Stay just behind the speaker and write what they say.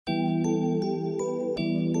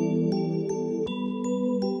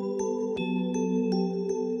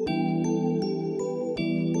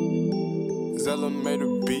Zella made a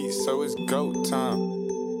beat, so it's go time.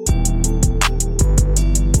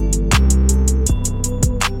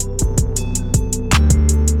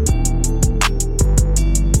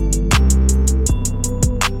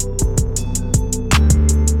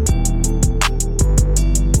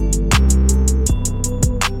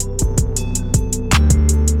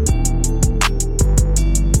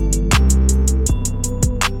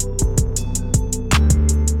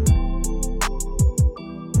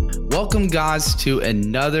 Welcome, guys, to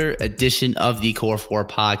another edition of the Core 4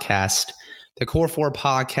 podcast. The Core 4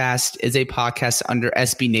 podcast is a podcast under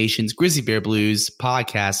SB Nation's Grizzly Bear Blues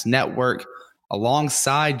podcast network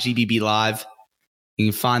alongside GBB Live. You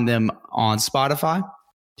can find them on Spotify,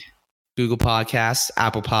 Google Podcasts,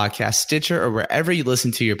 Apple Podcasts, Stitcher, or wherever you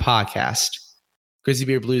listen to your podcast. Grizzly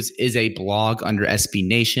Bear Blues is a blog under SB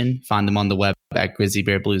Nation. Find them on the web at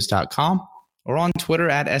grizzlybearblues.com or on Twitter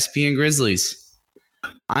at SBN Grizzlies.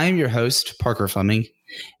 I am your host, Parker Fleming,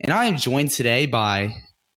 and I am joined today by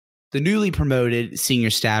the newly promoted senior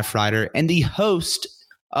staff writer and the host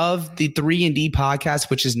of the 3&D podcast,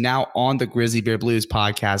 which is now on the Grizzly Bear Blues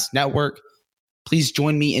podcast network. Please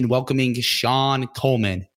join me in welcoming Sean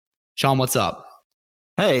Coleman. Sean, what's up?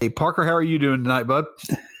 Hey, Parker, how are you doing tonight, bud?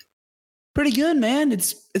 Pretty good, man.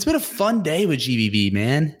 It's been a fun day with GBB,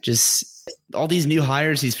 man. Just all these new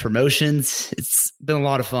hires, these promotions. It's been a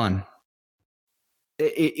lot of fun.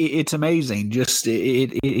 It's amazing. Just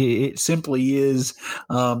it simply is,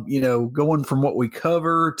 going from what we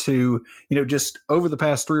cover to, just over the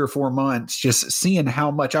past 3 or 4 months, just seeing how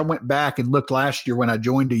much. I went back and looked last year when I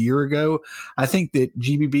joined a year ago. I think that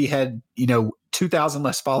GBB had, 2,000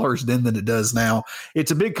 less followers then than it does now. It's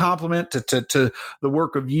a big compliment to the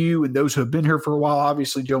work of you and those who have been here for a while.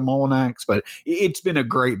 Obviously, Joe Molinax, but it's been a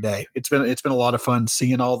great day. It's been a lot of fun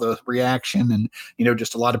seeing all the reaction and,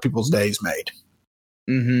 just a lot of people's days made.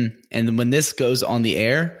 Mm-hmm. And when this goes on the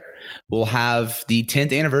air, we'll have the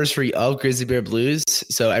 10th anniversary of Grizzly Bear Blues.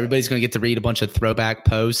 So everybody's going to get to read a bunch of throwback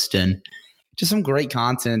posts and just some great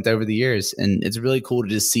content over the years. And it's really cool to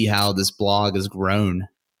just see how this blog has grown.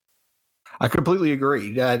 I completely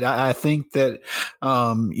agree. I think that,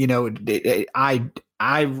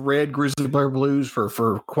 I read Grizzly Bear Blues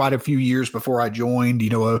for quite a few years before I joined.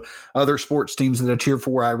 Other sports teams that I cheered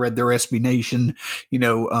for, I read their SB Nation,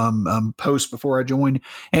 posts before I joined.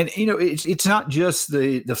 And it's not just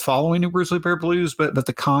the following of Grizzly Bear Blues, but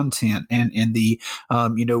the content and the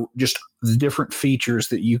just the different features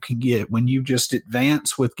that you can get when you just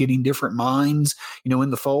advance with getting different minds, in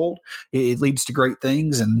the fold. It leads to great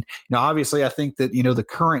things. And obviously, I think that the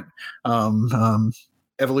current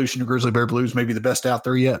evolution of Grizzly Bear Blues may be the best out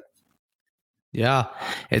there yet. Yeah,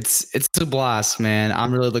 it's a blast, man.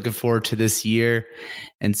 I'm really looking forward to this year.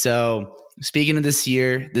 And so, speaking of this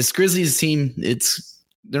year, this Grizzlies team,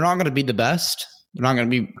 they're not going to be the best. They're not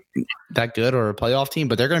going to be that good or a playoff team,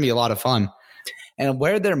 but they're going to be a lot of fun. And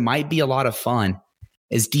where there might be a lot of fun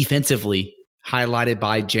is defensively, highlighted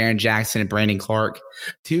by Jaren Jackson and Brandon Clark,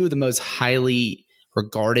 two of the most highly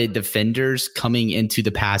regarded defenders coming into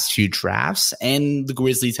the past 2 drafts, and the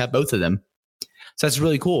Grizzlies have both of them. So that's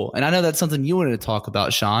really cool. And I know that's something you wanted to talk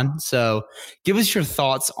about, Sean. So give us your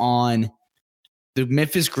thoughts on the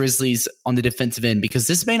Memphis Grizzlies on the defensive end, because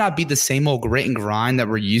this may not be the same old grit and grind that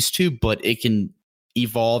we're used to, but it can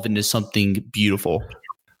evolve into something beautiful.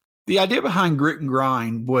 The idea behind grit and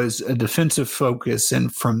grind was a defensive focus,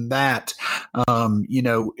 and from that,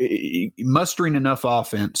 mustering enough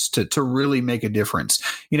offense to really make a difference.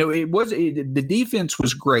 The defense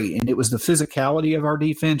was great, and it was the physicality of our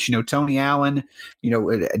defense. Tony Allen,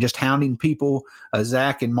 just hounding people,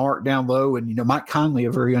 Zach and Mark down low, and Mike Conley,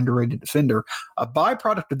 a very underrated defender. A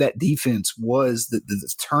byproduct of that defense was the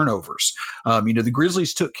turnovers. The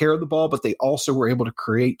Grizzlies took care of the ball, but they also were able to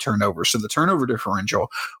create turnovers. So the turnover differential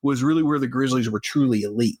was really where the Grizzlies were truly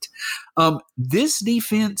elite. This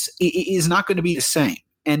defense is not going to be the same.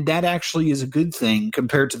 And that actually is a good thing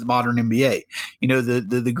compared to the modern NBA.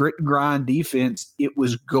 The grit and grind defense, it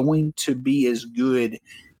was going to be as good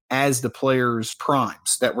as the players'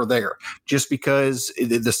 primes that were there, just because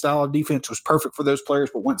the style of defense was perfect for those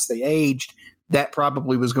players. But once they aged, that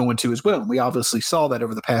probably was going to as well. And we obviously saw that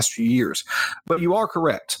over the past few years. But you are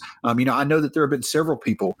correct. I know that there have been several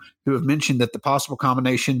people who have mentioned that the possible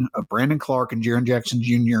combination of Brandon Clark and Jaren Jackson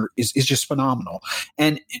Jr. is just phenomenal.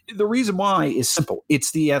 And the reason why is simple.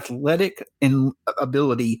 It's the athletic and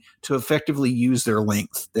ability to effectively use their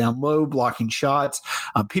length down low, blocking shots.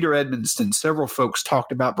 Peter Edmondson, several folks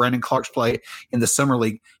talked about Brandon Clark's play in the Summer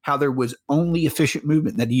League, how there was only efficient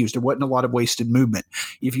movement that he used. There wasn't a lot of wasted movement.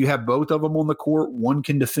 If you have both of them on the court, one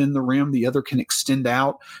can defend the rim, the other can extend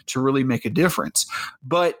out to really make a difference.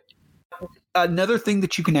 But another thing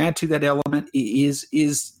that you can add to that element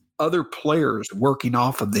is other players working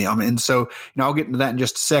off of them. And so, I'll get into that in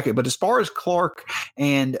just a second. But as far as Clark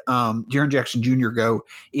and Jaren Jackson Jr. go,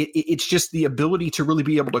 it's just the ability to really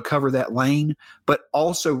be able to cover that lane, but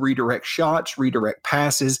also redirect shots, redirect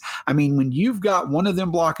passes. I mean, when you've got one of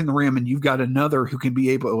them blocking the rim and you've got another who can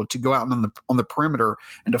be able to go out on the perimeter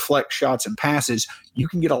and deflect shots and passes, you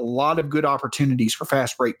can get a lot of good opportunities for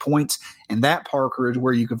fast break points. And that, Parker, is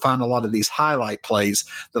where you can find a lot of these highlight plays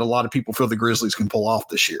that a lot of people feel the Grizzlies can pull off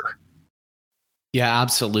this year. Yeah,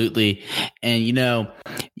 absolutely. And,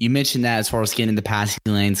 you mentioned that as far as getting in the passing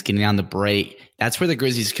lanes, getting down the break, that's where the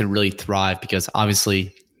Grizzlies can really thrive because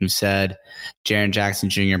obviously, you said Jaren Jackson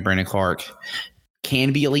Jr. and Brandon Clark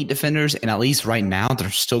can be elite defenders. And at least right now, they're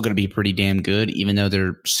still going to be pretty damn good, even though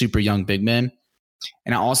they're super young big men.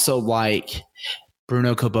 And I also like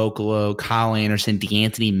Bruno Caboclo, Kyle Anderson,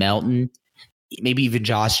 DeAnthony Melton, maybe even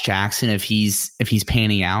Josh Jackson if he's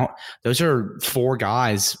panning out. Those are 4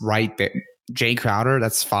 guys right there. Jay Crowder,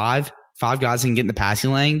 that's 5 guys can get in the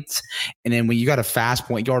passing lanes. And then when you got a fast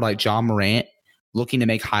point guard like John Morant looking to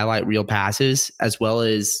make highlight reel passes, as well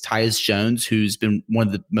as Tyus Jones, who's been one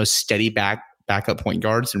of the most steady backup point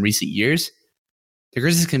guards in recent years, the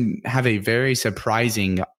Grizzlies can have a very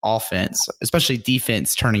surprising offense, especially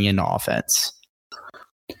defense turning into offense.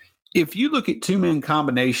 If you look at two-man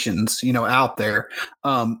combinations, out there,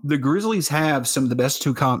 the Grizzlies have some of the best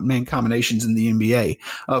two-man combinations in the NBA.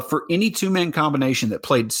 For any two-man combination that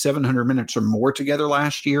played 700 minutes or more together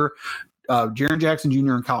last year, Jaren Jackson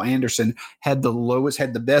Jr. and Kyle Anderson had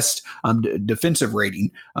the best defensive rating.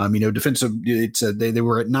 Defensive. They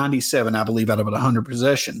were at 97, I believe, out of 100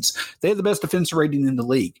 possessions. They had the best defensive rating in the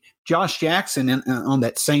league. Josh Jackson, on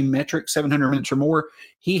that same metric, 700 minutes or more,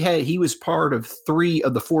 he was part of 3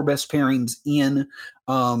 of the 4 best pairings in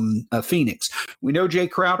Phoenix. We know Jay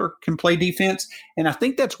Crowder can play defense, and I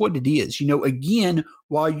think that's what it is. Again,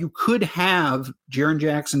 while you could have Jaren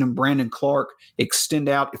Jackson and Brandon Clark extend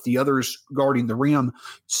out if the other's guarding the rim,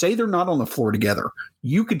 say they're not on the floor together,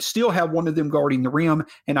 you could still have one of them guarding the rim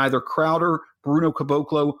and either Crowder, Bruno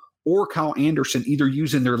Caboclo, or Kyle Anderson either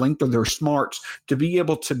using their length or their smarts to be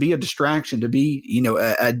able to be a distraction, to be,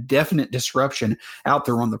 a definite disruption out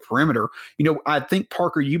there on the perimeter. I think,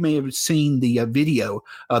 Parker, you may have seen the video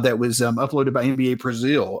that was uploaded by NBA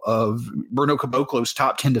Brazil of Bruno Caboclo's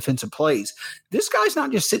top 10 defensive plays. This guy's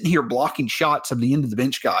not just sitting here blocking shots of the end of the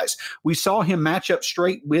bench guys. We saw him match up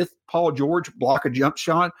straight with Paul George, block a jump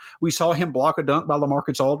shot. We saw him block a dunk by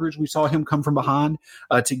LaMarcus Aldridge. We saw him come from behind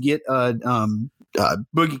to get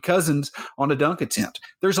Boogie Cousins on a dunk attempt.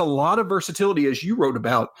 There's a lot of versatility, as you wrote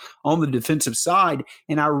about, on the defensive side,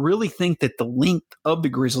 and I really think that the length of the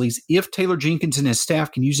Grizzlies, if Taylor Jenkins and his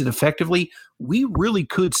staff can use it effectively, we really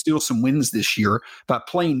could steal some wins this year by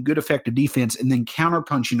playing good, effective defense and then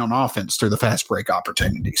counterpunching on offense through the fast break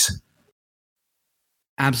opportunities.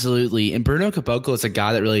 Absolutely. And Bruno Caboclo is a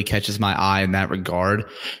guy that really catches my eye in that regard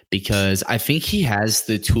because I think he has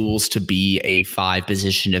the tools to be a 5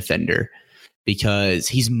 position defender because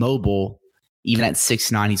he's mobile. Even at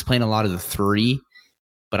 6'9", he's playing a lot of the 3,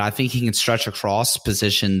 but I think he can stretch across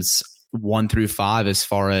positions 1 through 5 as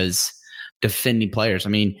far as defending players. I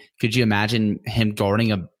mean, could you imagine him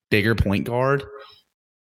guarding a bigger point guard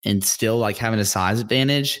and still having a size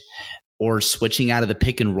advantage, or switching out of the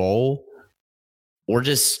pick and roll, or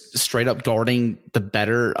just straight up guarding the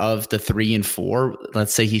better of the 3 and 4?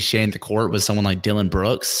 Let's say he's sharing the court with someone like Dylan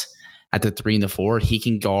Brooks at the 3 and the 4. He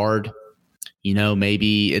can guard,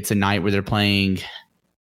 maybe it's a night where they're playing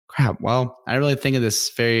Well, I really think of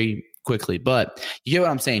this very quickly, but you get what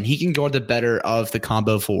I'm saying. He can guard the better of the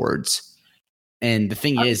combo forwards. And the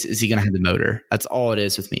thing is he going to have the motor? That's all it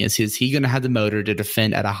is with me. Is he going to have the motor to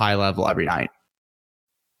defend at a high level every night?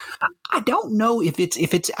 I don't know if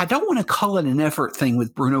it's I don't want to call it an effort thing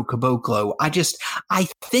with Bruno Caboclo. I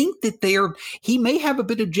think that he may have a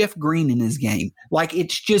bit of Jeff Green in his game.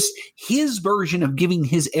 It's just his version of giving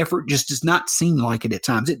his effort just does not seem like it at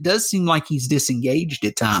times. It does seem like he's disengaged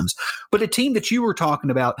at times. But a team that you were talking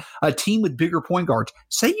about, a team with bigger point guards,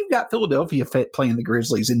 say you've got Philadelphia playing the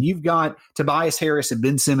Grizzlies and you've got Tobias Harris and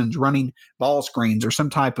Ben Simmons running ball screens or some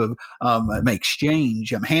type of exchange,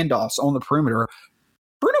 handoffs on the perimeter.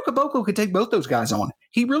 Bruno Caboclo could take both those guys on.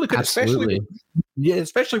 He really could, Absolutely. especially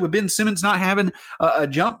especially with Ben Simmons not having a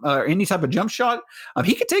jump or any type of jump shot,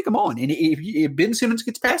 he can take them on. And if Ben Simmons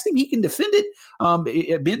gets past him, he can defend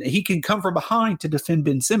it. He can come from behind to defend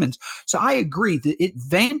Ben Simmons. So I agree. The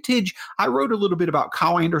advantage, I wrote a little bit about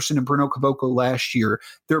Kyle Anderson and Bruno Caboclo last year.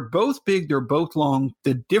 They're both big. They're both long.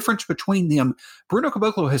 The difference between them, Bruno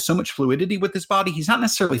Caboclo has so much fluidity with his body. He's not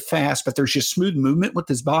necessarily fast, but there's just smooth movement with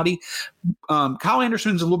his body. Kyle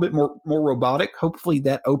Anderson's a little bit more robotic. Hopefully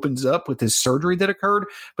that opens up with his surgery that occurred,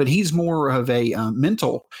 but he's more of a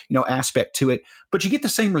mental, aspect to it. But you get the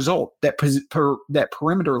same result, that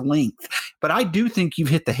perimeter length. But I do think you've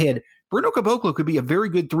hit the head. Bruno Caboclo could be a very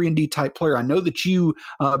good 3-and-D type player. I know that you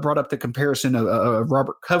brought up the comparison of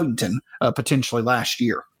Robert Covington potentially last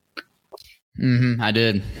year. I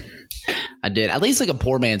did. At least like a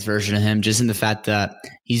poor man's version of him, just in the fact that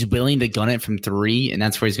he's willing to gun it from 3, and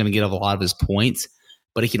that's where he's going to get a lot of his points.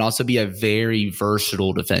 But he can also be a very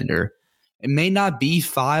versatile defender. It may not be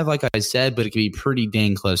 5, like I said, but it could be pretty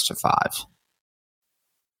dang close to 5.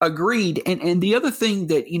 Agreed. And the other thing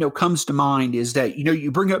that, comes to mind is that,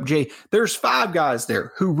 you bring up Jay, there's 5 guys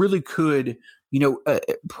there who really could,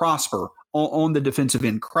 prosper on the defensive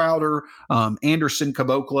end. Crowder, Anderson,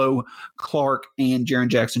 Caboclo, Clark, and Jaren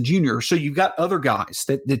Jackson Jr. So you've got other guys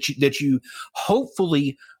that you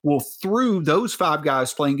hopefully will, through those 5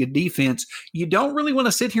 guys playing good defense. You don't really want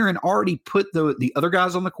to sit here and already put the other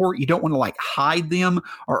guys on the court. You don't want to hide them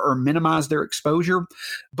or minimize their exposure.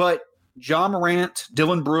 But Ja Morant,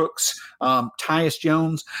 Dylan Brooks, Tyus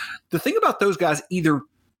Jones, the thing about those guys, either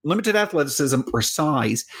limited athleticism or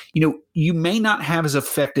size, you may not have as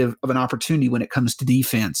effective of an opportunity when it comes to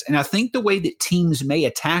defense. And I think the way that teams may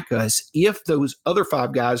attack us, if those other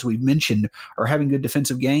 5 guys we've mentioned are having good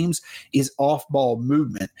defensive games, is off-ball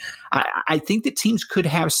movement. I think that teams could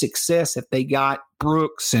have success if they got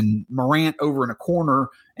Brooks and Morant over in a corner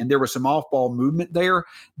and there was some off-ball movement there.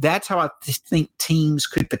 That's how I think teams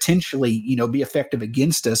could potentially, be effective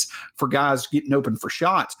against us for guys getting open for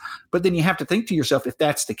shots. But then you have to think to yourself, if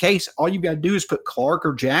that's the case, all you've got to do is put Clark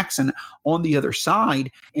or Jackson on the other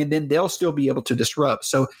side, and then they'll still be able to disrupt.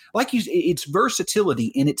 So it's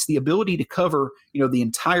versatility, and it's the ability to cover, the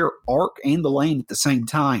entire arc and the lane at the same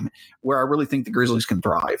time, where I really think the Grizzlies can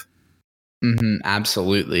thrive.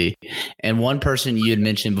 Absolutely. And one person you had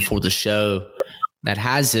mentioned before the show that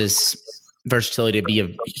has this versatility to be a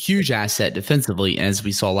huge asset defensively, as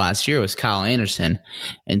we saw last year, was Kyle Anderson.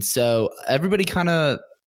 And so everybody kind of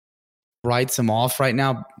writes him off right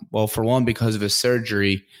now. Well, for one, because of his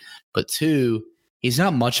surgery, but 2, he's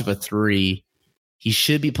not much of a 3. He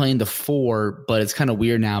should be playing the 4, but it's kind of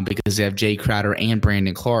weird now because they have Jay Crowder and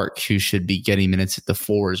Brandon Clark, who should be getting minutes at the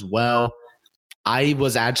 4 as well. I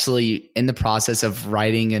was actually in the process of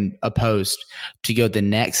writing a post to go the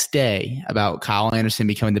next day about Kyle Anderson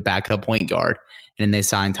becoming the backup point guard, and then they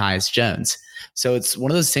signed Tyus Jones. So it's one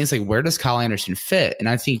of those things like, where does Kyle Anderson fit? And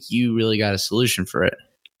I think you really got a solution for it.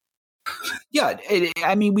 Yeah,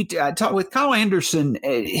 we talked with Kyle Anderson.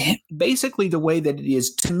 Basically, the way that it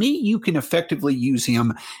is, to me, you can effectively use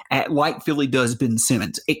him like Philly does Ben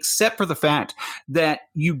Simmons, except for the fact that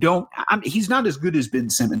he's not as good as Ben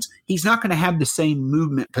Simmons. He's not going to have the same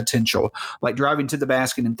movement potential, like driving to the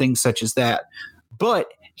basket and things such as that. But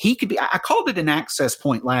he could be, I called it an access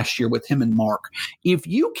point last year with him and Mark. If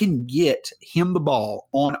you can get him the ball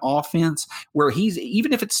on offense where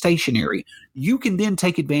even if it's stationary, you can then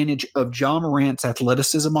take advantage of Ja Morant's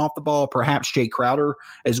athleticism off the ball, perhaps Jay Crowder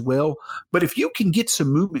as well. But if you can get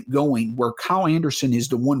some movement going where Kyle Anderson is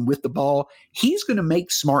the one with the ball, he's going to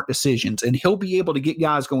make smart decisions, and he'll be able to get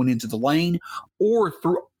guys going into the lane, or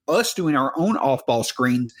through us doing our own off-ball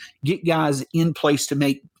screens, get guys in place to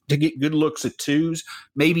get good looks at 2s,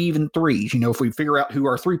 maybe even 3s, if we figure out who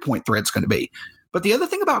our 3-point threat's going to be. But the other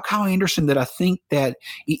thing about Kyle Anderson that I think that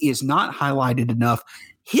is not highlighted enough,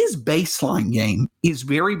 his baseline game is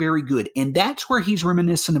very, very good. And that's where he's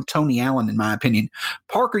reminiscent of Tony Allen, in my opinion.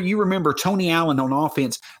 Parker, you remember Tony Allen on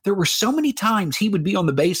offense. There were so many times he would be on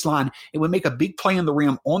the baseline and would make a big play on the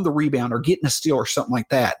rim on the rebound or getting a steal or something like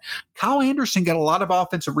that. Kyle Anderson got a lot of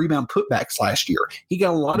offensive rebound putbacks last year. He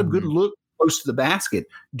got a lot of good looks close to the basket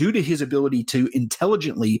due to his ability to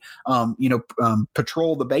intelligently,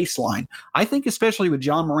 patrol the baseline. I think especially with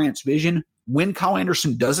Ja Morant's vision, when Kyle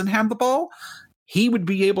Anderson doesn't have the ball, he would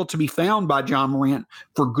be able to be found by Ja Morant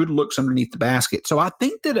for good looks underneath the basket. So I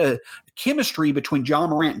think that a chemistry between Ja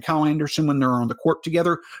Morant and Kyle Anderson when they're on the court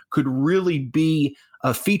together could really be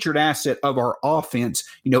a featured asset of our offense,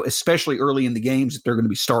 especially early in the games that they're going to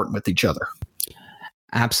be starting with each other.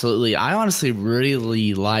 Absolutely. I honestly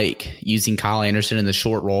really like using Kyle Anderson in the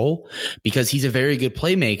short role because he's a very good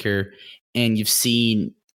playmaker, and you've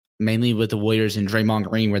seen mainly with the Warriors and Draymond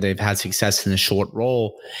Green, where they've had success in the short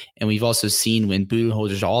roll. And we've also seen when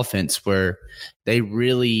Budenholzer's offense, where they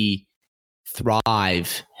really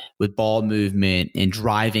thrive with ball movement and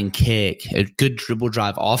drive and kick, a good dribble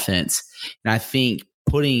drive offense. And I think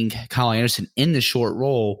putting Kyle Anderson in the short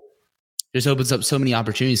roll just opens up so many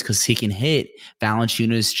opportunities because he can hit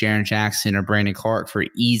Valanciunas, Jaren Jackson, or Brandon Clark for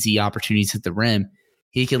easy opportunities at the rim.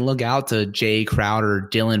 He can look out to Jay Crowder,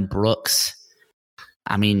 Dylan Brooks.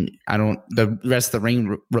 I mean, the rest of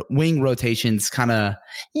the wing rotations kind of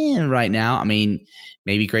right now. I mean,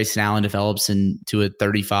 maybe Grayson Allen develops into a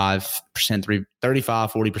 40%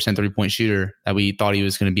 three-point shooter that we thought he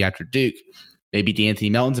was going to be after Duke. Maybe D'Anthony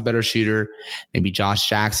Melton's a better shooter. Maybe Josh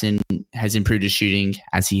Jackson has improved his shooting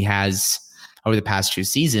as he has over the past 2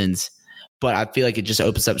 seasons. But I feel like it just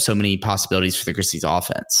opens up so many possibilities for the Grizzlies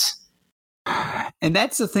offense. And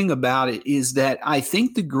that's the thing about it, is that I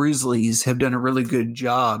think the Grizzlies have done a really good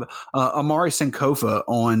job. Amari Sankofa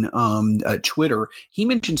on Twitter, he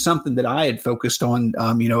mentioned something that I had focused on,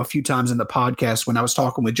 a few times in the podcast when I was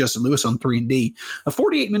talking with Justin Lewis on 3&D, a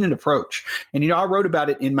 48-minute approach. And, I wrote about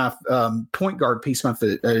it in my point guard piece,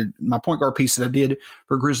 my point guard piece that I did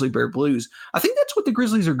for Grizzly Bear Blues. I think that's what the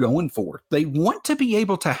Grizzlies are going for. They want to be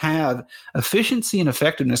able to have efficiency and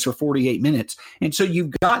effectiveness for 48 minutes. And so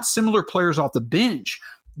you've got similar players off the bench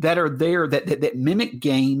that are there that mimic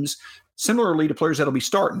games similarly to players that'll be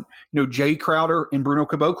starting. Jay Crowder and Bruno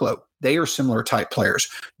Caboclo, they are similar type players.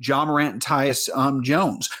 Ja Morant and Tyus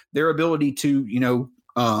Jones, their ability to,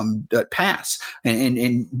 pass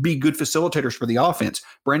and be good facilitators for the offense.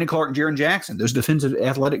 Brandon Clark and Jaren Jackson, those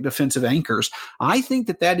athletic defensive anchors. I think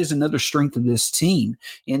that is another strength of this team,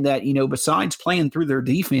 in that, besides playing through their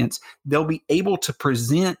defense, they'll be able to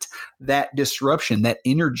present that disruption, that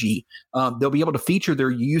energy. They'll be able to feature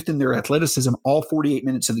their youth and their athleticism all 48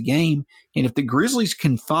 minutes of the game. And if the Grizzlies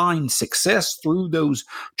can find success through those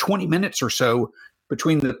 20 minutes or so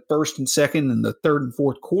between the first and second and the third and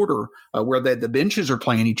fourth quarter, where the benches are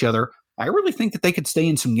playing each other, I really think that they could stay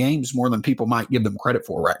in some games more than people might give them credit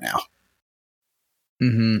for right now.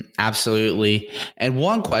 Absolutely. And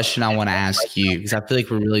one question I want to ask you, because I feel like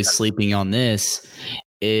we're really sleeping on this,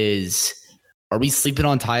 is, are we sleeping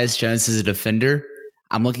on Tyus Jones as a defender?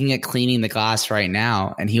 I'm looking at Cleaning the Glass right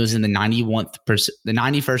now, and he was in the 91st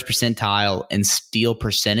percentile in steal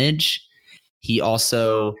percentage. He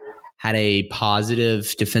also had a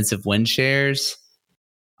positive defensive win shares.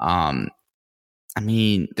 They're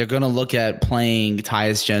going to look at playing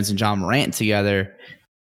Tyus Jones and Ja Morant together,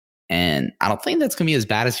 and I don't think that's going to be as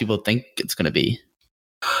bad as people think it's going to be.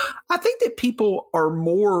 I think that people are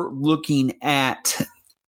more looking at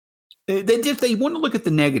if they want to look at the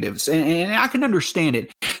negatives, and I can understand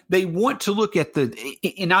it. They want to look at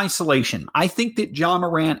in isolation. I think that Ja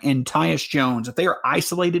Morant and Tyus Jones, if they are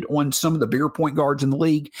isolated on some of the bigger point guards in the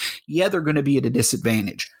league, they're going to be at a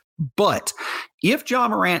disadvantage. But if Ja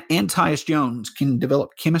Morant and Tyus Jones can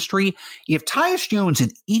develop chemistry, if Tyus Jones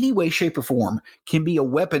in any way, shape, or form can be a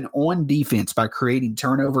weapon on defense by creating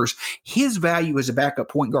turnovers, his value as a backup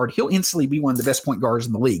point guard, he'll instantly be one of the best point guards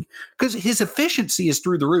in the league because his efficiency is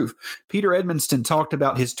through the roof. Peter Edmonston talked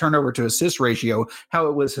about his turnover to assist ratio, how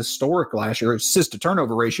it was historic last year, assist to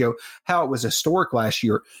turnover ratio, how it was historic last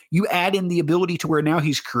year. You add in the ability to where now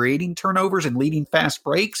he's creating turnovers and leading fast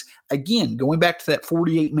breaks. Again, going back to that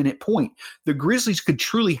 48-minute point, the Grizzlies could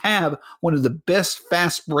truly have one of the best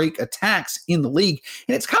fast break attacks in the league.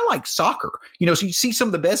 And it's kind of like soccer. So you see some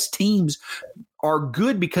of the best teams are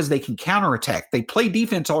good because they can counterattack. They play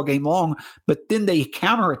defense all game long, but then they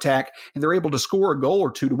counterattack and they're able to score a goal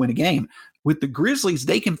or two to win a game. With the Grizzlies,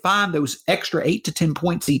 they can find those extra 8 to 10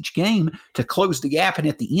 points each game to close the gap and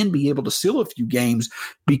at the end be able to seal a few games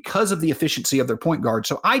because of the efficiency of their point guard.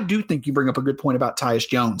 So I do think you bring up a good point about Tyus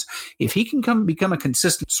Jones. If he can become a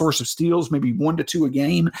consistent source of steals, maybe 1 to 2 a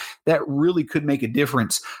game, that really could make a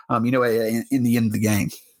difference, in the end of the game.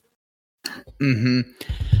 Do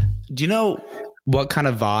you know what kind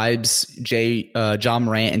of vibes Ja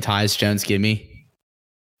Morant and Tyus Jones give me?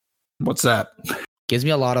 What's that? Gives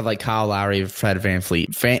me a lot of like Kyle Lowry, Fred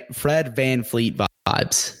VanVleet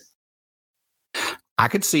vibes. I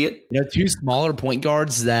could see it. 2 smaller point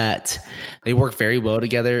guards that they work very well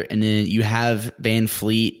together. And then you have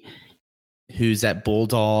VanVleet, who's that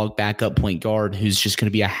bulldog backup point guard who's just going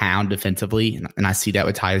to be a hound defensively. And I see that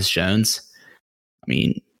with Tyus Jones. I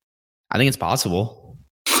think it's possible.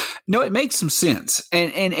 No, it makes some sense.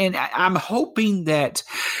 And I'm hoping that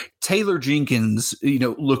Taylor Jenkins,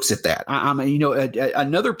 looks at that.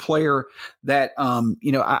 Another player that,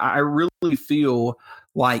 I really feel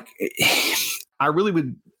like I really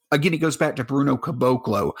would again, it goes back to Bruno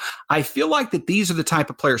Caboclo. I feel like that these are the type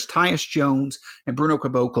of players, Tyus Jones and Bruno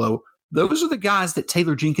Caboclo, those are the guys that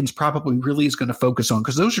Taylor Jenkins probably really is going to focus on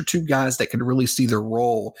because those are two guys that can really see their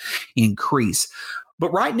role increase.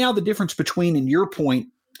 But right now, the difference between, in your point,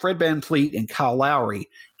 Fred VanVleet and Kyle Lowry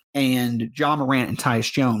and Ja Morant and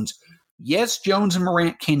Tyus Jones, yes, Jones and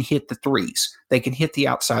Morant can hit the threes. They can hit the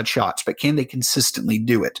outside shots, but can they consistently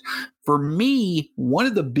do it? For me, one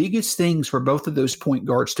of the biggest things for both of those point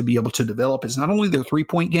guards to be able to develop is not only their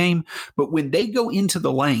three-point game, but when they go into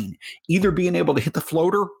the lane, either being able to hit the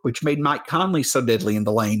floater, which made Mike Conley so deadly in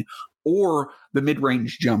the lane, or the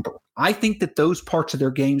mid-range jumper. I think that those parts of their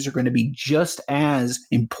games are going to be just as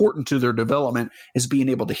important to their development as being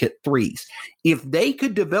able to hit threes. If they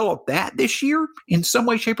could develop that this year in some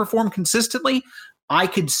way, shape, or form consistently, I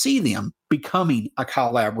could see them becoming a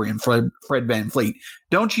Kyle Lowry and Fred VanVleet.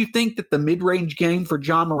 Don't you think that the mid-range game for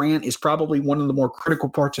Ja Morant is probably one of the more critical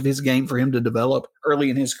parts of his game for him to develop early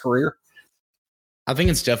in his career? I think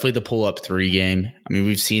it's definitely the pull-up three game. I mean,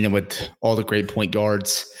 we've seen it with all the great point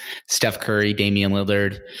guards, Steph Curry, Damian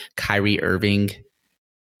Lillard, Kyrie Irving,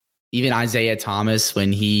 even Isaiah Thomas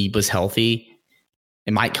when he was healthy,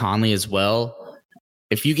 and Mike Conley as well.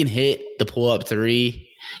 If you can hit the pull-up three,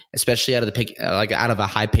 especially out of the pick, like out of a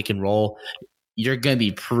high pick and roll, you're going to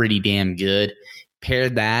be pretty damn good. Pair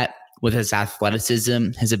that with his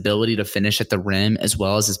athleticism, his ability to finish at the rim, as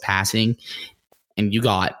well as his passing, and you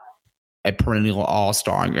got a perennial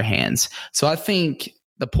all-star in your hands. So I think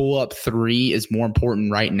the pull-up three is more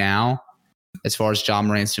important right now as far as Ja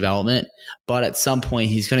Morant's development, but at some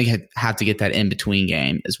point he's going to have to get that in-between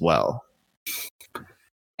game as well.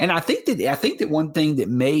 And I think that one thing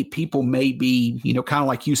that people may be, kind of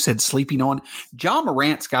like you said, sleeping on, Ja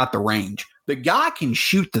Morant's got the range. The guy can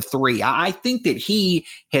shoot the three. I think that he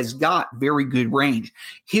has got very good range.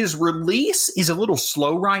 His release is a little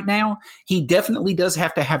slow right now. He definitely does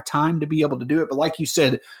have to have time to be able to do it. But like you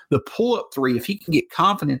said, the pull-up three, if he can get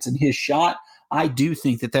confidence in his shot, I do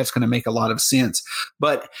think that that's going to make a lot of sense.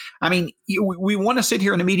 But, I mean, we want to sit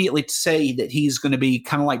here and immediately say that he's going to be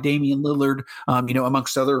kind of like Damian Lillard,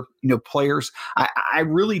 amongst other, players. I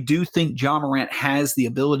really do think Ja Morant has the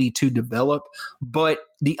ability to develop. But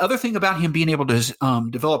the other thing about him being able to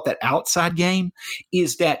develop that outside game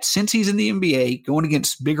is that since he's in the NBA going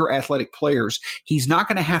against bigger athletic players, he's not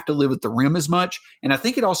going to have to live at the rim as much. And I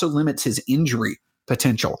think it also limits his injury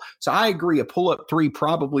potential. So I agree, a pull-up three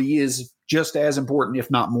probably is just as important, if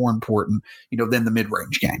not more important, than the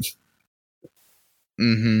mid-range game.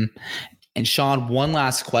 Mm-hmm. And Sean, one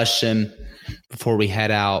last question before we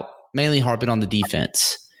head out, mainly harping on the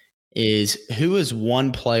defense, is who is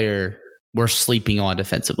one player we're sleeping on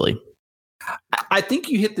defensively? I think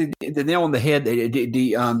you hit the nail on the head,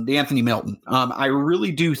 Anthony Melton. I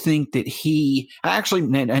really do think that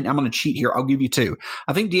and I'm going to cheat here. I'll give you two.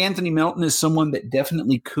 I think DeAnthony Melton is someone that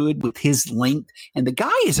definitely could with his length, and the guy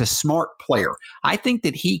is a smart player. I think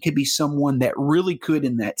that he could be someone that really could,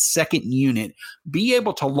 in that second unit, be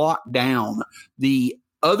able to lock down the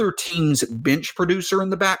other team's bench producer in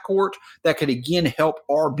the backcourt that could, again, help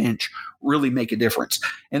our bench really make a difference.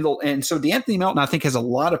 And so DeAnthony Melton, I think, has a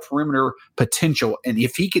lot of perimeter potential. And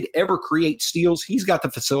if he could ever create steals, he's got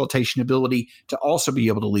the facilitation ability to also be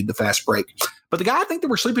able to lead the fast break. But the guy I think that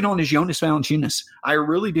we're sleeping on is Jonas Valanciunas. I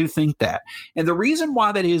really do think that. And the reason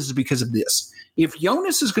why that is because of this. If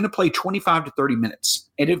Jonas is going to play 25 to 30 minutes,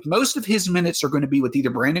 and if most of his minutes are going to be with either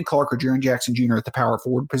Brandon Clark or Jaren Jackson Jr. at the power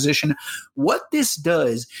forward position, what this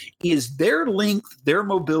does is their length, their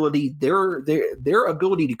mobility, their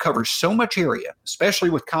ability to cover so much area, especially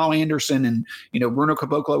with Kyle Anderson and Bruno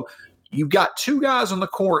Caboclo. You've got two guys on the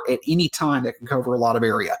court at any time that can cover a lot of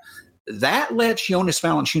area. That lets Jonas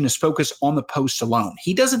Valanciunas focus on the post alone.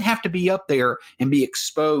 He doesn't have to be up there and be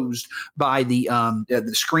exposed by the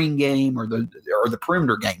screen game or the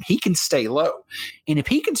perimeter game. He can stay low. And if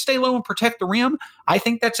he can stay low and protect the rim, I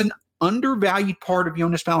think that's an undervalued part of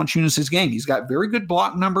Jonas Valanciunas' game. He's got very good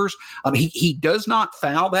block numbers. He does not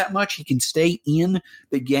foul that much. He can stay in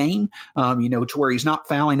the game, to where he's not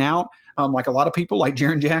fouling out. Like a lot of people, like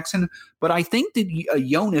Jaren Jackson. But I think that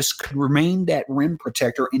Jonas could remain that rim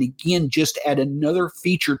protector and, again, just add another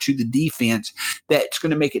feature to the defense that's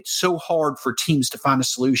going to make it so hard for teams to find a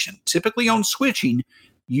solution. Typically on switching,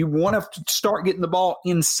 you want to start getting the ball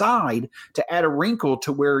inside to add a wrinkle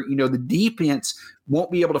to where, the defense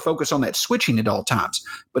won't be able to focus on that switching at all times.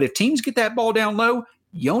 But if teams get that ball down low,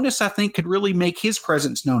 Jonas, I think, could really make his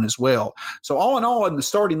presence known as well. So all in all, in the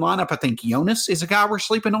starting lineup, I think Jonas is a guy we're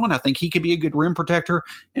sleeping on. I think he could be a good rim protector.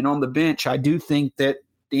 And on the bench, I do think that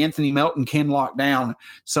Anthony Melton can lock down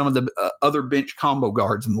some of the other bench combo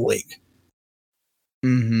guards in the league.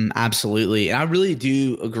 Absolutely. And I really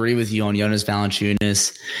do agree with you on Jonas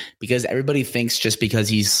Valanciunas, because everybody thinks just because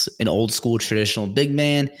he's an old school traditional big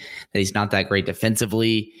man that he's not that great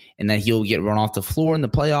defensively and that he'll get run off the floor in the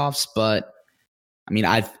playoffs. But I mean,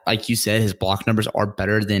 like you said, his block numbers are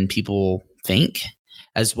better than people think,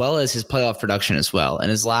 as well as his playoff production as well. In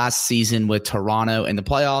his last season with Toronto in the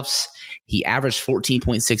playoffs, he averaged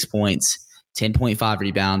 14.6 points, 10.5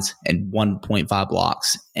 rebounds, and 1.5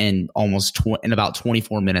 blocks in about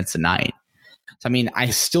 24 minutes a night. So, I mean, I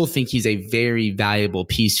still think he's a very valuable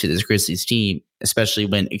piece to this Grizzlies team, especially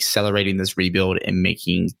when accelerating this rebuild and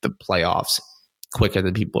making the playoffs quicker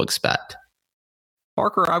than people expect.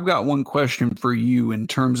 Parker, I've got one question for you in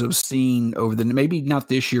terms of seeing over maybe not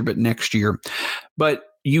this year, but next year. But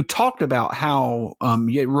you talked about how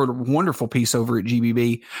you wrote a wonderful piece over at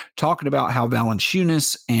GBB talking about how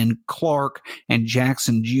Valanciunas and Clark and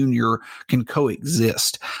Jackson Jr. can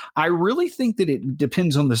coexist. I really think that it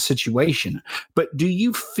depends on the situation. But do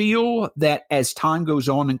you feel that as time goes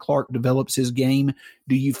on and Clark develops his game,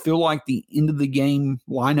 do you feel like the end of the game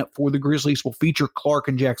lineup for the Grizzlies will feature Clark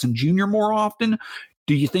and Jackson Jr. more often?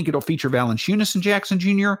 Do you think it'll feature Valanciunas and Jackson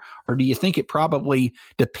Jr., or do you think it probably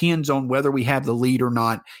depends on whether we have the lead or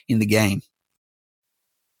not in the game?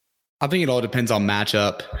 I think it all depends on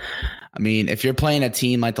matchup. I mean, if you're playing a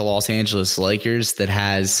team like the Los Angeles Lakers that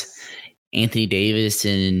has Anthony Davis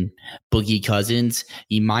and Boogie Cousins,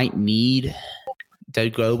 you might need to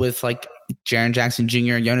go with like Jaren Jackson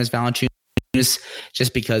Jr. and Jonas Valanciunas,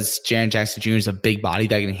 just because Jaren Jackson Jr. is a big body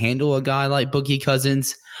that can handle a guy like Boogie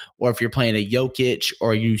Cousins. Or if you're playing a Jokic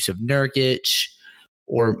or a Yusuf Nurkic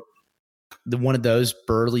or one of those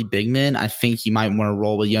burly big men, I think you might want to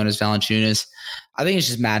roll with Jonas Valanciunas. I think it's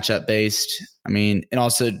just matchup based. I mean, it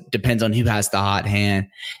also depends on who has the hot hand.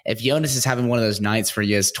 If Jonas is having one of those nights where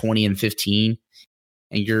he has 20 and 15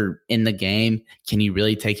 and you're in the game, can you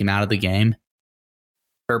really take him out of the game?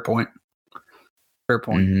 Fair point.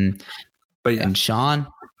 But yeah. And Sean,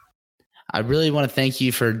 I really want to thank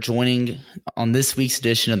you for joining on this week's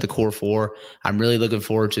edition of the Core 4. I'm really looking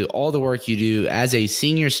forward to all the work you do as a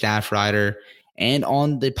senior staff writer and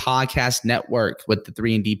on the podcast network with the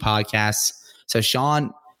 3&D podcasts. So,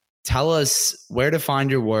 Sean, tell us where to find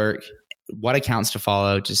your work, what accounts to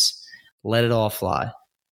follow. Just let it all fly.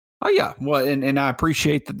 Oh, yeah. Well, and I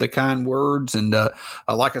appreciate the kind words. And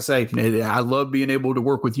like I say, I love being able to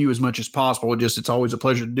work with you as much as possible. It's always a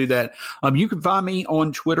pleasure to do that. You can find me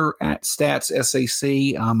on Twitter at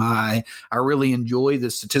StatsSAC. I really enjoy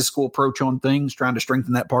the statistical approach on things, trying to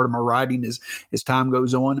strengthen that part of my writing as time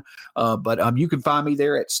goes on. But you can find me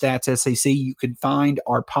there at StatsSAC. You can find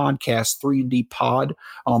our podcast, 3&D Pod,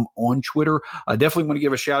 on Twitter. I definitely want to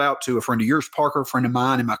give a shout out to a friend of yours, Parker, a friend of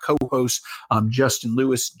mine, and my co-host, Justin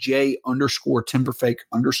Lewis, J_Timberfake_.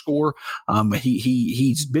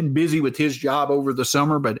 He's been busy with his job over the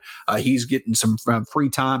summer, but he's getting some free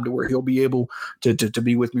time to where he'll be able to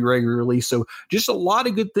be with me regularly. So just a lot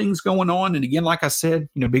of good things going on. And again, like I said,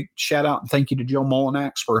 big shout out and thank you to Joe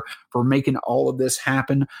Mullinax for making all of this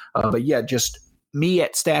happen. But yeah, just me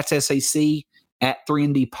at StatsSAC, at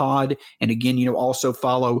 3&D Pod. And again, also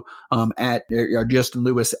follow at Justin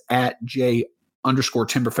Lewis at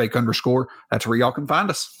J_Timberfake_. That's where y'all can find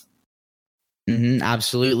us.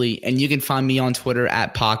 Absolutely. And you can find me on Twitter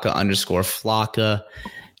at Paca_Flocka.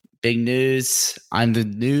 Big news. I'm the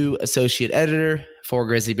new associate editor for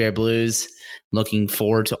Grizzly Bear Blues. Looking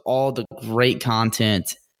forward to all the great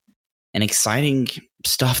content and exciting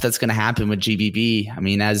stuff that's going to happen with GBB. I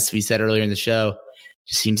mean, as we said earlier in the show, it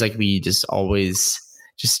just seems like we just always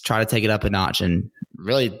just try to take it up a notch. And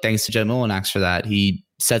really thanks to Joe Mullinax for that. He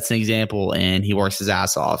sets an example and he works his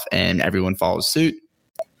ass off and everyone follows suit.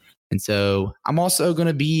 And so I'm also going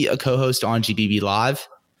to be a co-host on GBB Live.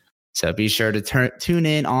 So be sure to tune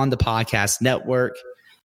in on the podcast network,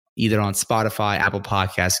 either on Spotify, Apple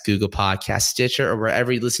Podcasts, Google Podcasts, Stitcher, or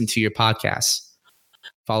wherever you listen to your podcasts.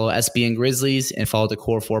 Follow SBN Grizzlies and follow the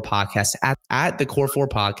Core 4 podcast at the Core 4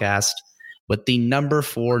 podcast with the number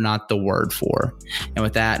 4, not the word 4. And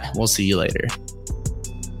with that, we'll see you later.